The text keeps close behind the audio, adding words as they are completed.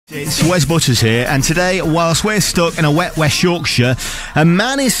It's Wes Butters here, and today, whilst we're stuck in a wet West Yorkshire, a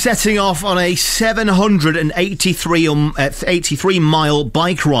man is setting off on a 783-mile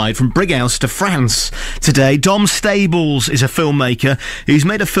bike ride from Brighouse to France today. Dom Stables is a filmmaker who's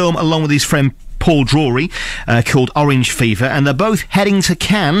made a film along with his friend Paul Drury called Orange Fever, and they're both heading to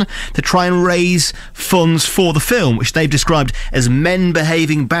Cannes to try and raise funds for the film, which they've described as men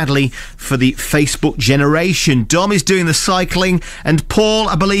behaving badly for the Facebook generation. Dom is doing the cycling, and Paul,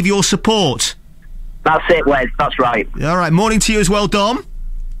 I believe your support. That's it, Wes, that's right. All right, morning to you as well, Dom.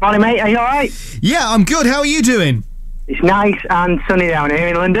 Morning, mate, are you alright? Yeah, I'm good. How are you doing? It's nice and sunny down here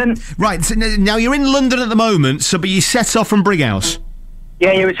in London. Right, so now you're in London at the moment, but you set off from Brighouse.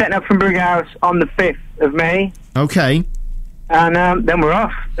 Yeah, you were setting up from Brighouse on the 5th of May. Okay. And then we're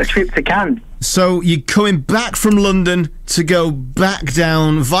off, a trip to Cannes. So you're coming back from London to go back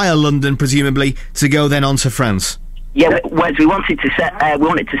down via London, presumably, to go then on to France? Yeah, Wes, we wanted to set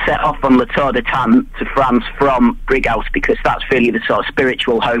off on Le Tour de Tannes to France from Brighouse, because that's really the sort of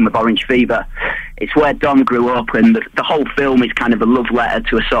spiritual home of Orange Fever. It's where Dom grew up, and the whole film is kind of a love letter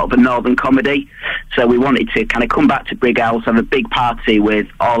to a sort of a northern comedy. So we wanted to kind of come back to Brighouse, have a big party with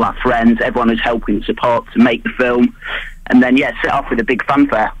all our friends, everyone who's helping support to make the film, and then, yeah, set off with a big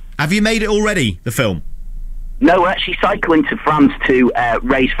fanfare. Have you made it already, the film? No, we're actually cycling to France to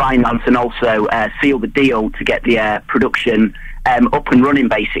raise finance and also seal the deal to get the production up and running,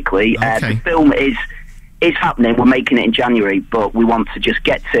 basically. Okay. The film is happening. We're making it in January, but we want to just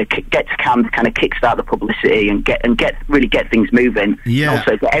get to Cannes to kind of kickstart the publicity and get things moving. Yeah. And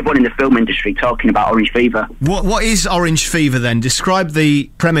also get everyone in the film industry talking about Orange Fever. What is Orange Fever then? Describe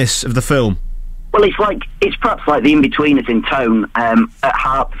the premise of the film. Well, it's perhaps like the in-betweeners in tone. At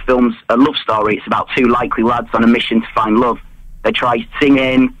heart, the film's a love story. It's about two likely lads on a mission to find love. They try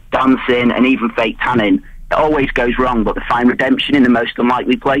singing, dancing, and even fake tanning. It always goes wrong, but they find redemption in the most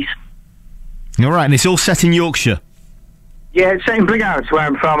unlikely place. All right, and it's all set in Yorkshire? Yeah, it's set in Brighouse, where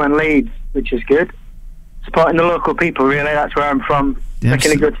I'm from, and Leeds, which is good. Supporting the local people, really, that's where I'm from. Yeah,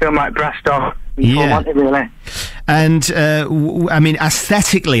 making a good film like Brastoff. Yeah. Really. And, I mean,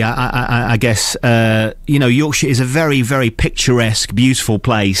 aesthetically, I guess, Yorkshire is a very, very picturesque, beautiful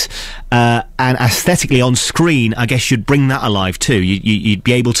place. And aesthetically, on screen, I guess you'd bring that alive too. You'd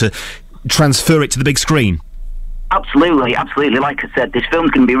be able to transfer it to the big screen. Absolutely, absolutely. Like I said, this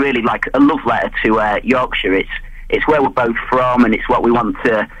film's going to be really like a love letter to Yorkshire. It's where we're both from, and it's what we want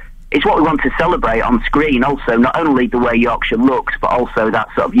to celebrate on screen. Also, not only the way Yorkshire looks, but also that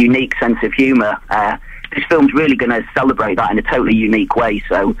sort of unique sense of humour. This film's really going to celebrate that in a totally unique way.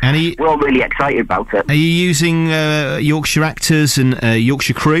 So we're all really excited about it. Are you using Yorkshire actors and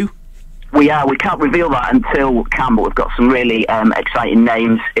Yorkshire crew? We are. We can't reveal that until Cannes, but we've got some really exciting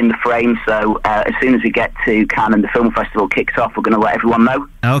names in the frame. So as soon as we get to Cannes and the film festival kicks off, we're going to let everyone know.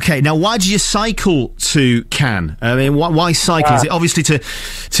 Okay. Now, why did you cycle to Cannes? I mean, why cycle? Is it obviously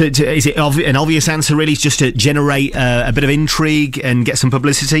is it an obvious answer? Really, just to generate a bit of intrigue and get some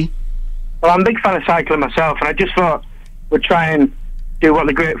publicity? Well, I'm a big fan of cycling myself, and I just thought we'd try and do what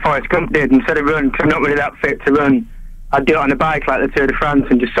the great Forrest Gump did. Instead of running, because I'm not really that fit to run, I'd do it on a bike like the Tour de France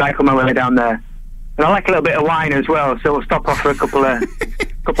and just cycle my way down there. And I like a little bit of wine as well, so we'll stop off for a couple of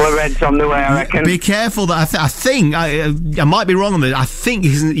reds on the way, I reckon. Be careful. That I think I might be wrong on this. I think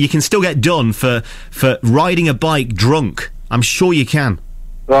you can still get done for riding a bike drunk. I'm sure you can.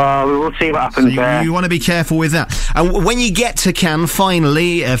 Well, we'll see what happens there. You want to be careful with that. And when you get to Cannes,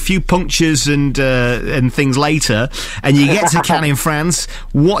 finally, a few punctures and things later, and you get to Cannes in France,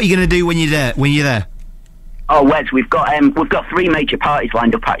 what are you going to do when you're there? Oh, Wes, we've got 3 major parties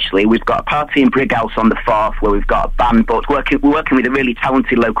lined up, actually. We've got a party in Brighouse on the 4th, where we've got a band, but we're working with a really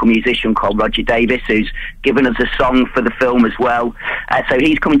talented local musician called Roger Davis, who's given us a song for the film as well. So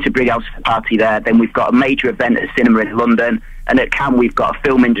he's coming to Brighouse for the party there. Then we've got a major event at the cinema in London, and at Cannes we've got a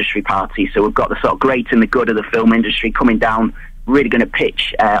film industry party. So we've got the sort of great and the good of the film industry coming down, really going to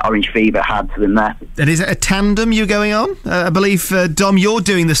pitch Orange Fever hard to them there. And is it a tandem you're going on? I believe, Dom, you're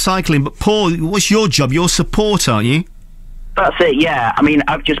doing the cycling, but Paul, what's your job? You're support, aren't you? That's it, yeah. I mean,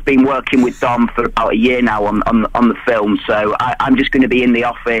 I've just been working with Dom for about a year now on the film, so I'm just going to be in the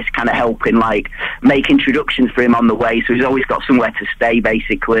office kind of helping, like, make introductions for him on the way, so he's always got somewhere to stay,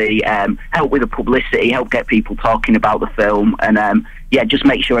 basically, help with the publicity, help get people talking about the film, and yeah, just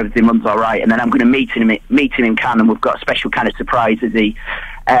make sure everything runs all right. And then I'm going to meet him in Cannes, and we've got a special kind of surprise as he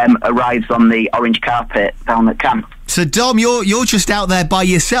arrives on the orange carpet down at Cannes. So, Dom, you're just out there by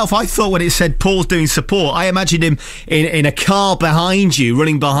yourself. I thought when it said Paul's doing support, I imagined him in a car behind you,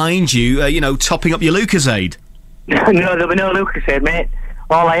 running behind you, topping up your Lucozade. No, there'll be no Lucozade, mate.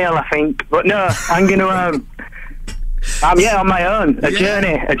 All ale, I think. But no, I'm going to On my own. A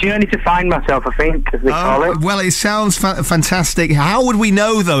journey to find myself, I think, as they call it. Well, it sounds fantastic. How would we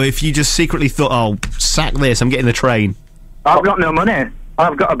know, though, if you just secretly thought, oh, sack this, I'm getting the train? I've got no money.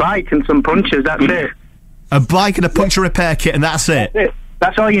 I've got a bike and some punches, that's it. A bike and a puncture repair kit, and that's it? That's it.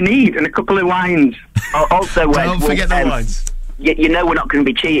 That's all you need, and a couple of wines. Also, Wes, don't forget the wines. You know we're not going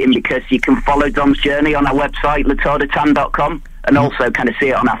to be cheating because you can follow Dom's journey on our website, latourdetan.com, and also kind of see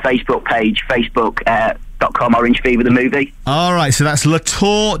it on our Facebook page, facebook.com Orange Fever the movie. All right, so that's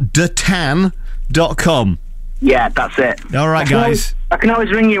latourdetan.com. Yeah, that's it. All right, guys. I can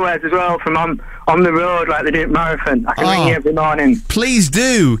always ring you, Wes, as well, from on the road like they do at Marathon. I can ring you every morning. Please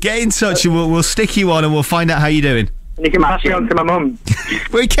do. Get in touch and we'll stick you on and we'll find out how you're doing. And you can pass me on to my mum.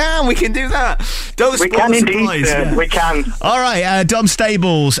 We can do that. Don't spoil the surprise. Indeed, we can. All right, Dom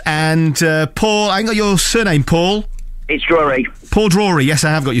Stables and Paul. I ain't got your surname, Paul. It's Drury. Paul Drury. Yes, I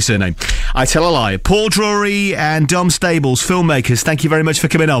have got your surname. I tell a lie. Paul Drury and Dom Stables, filmmakers. Thank you very much for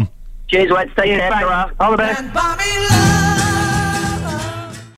coming on. Cheers, Wes. Stay safe. All the best.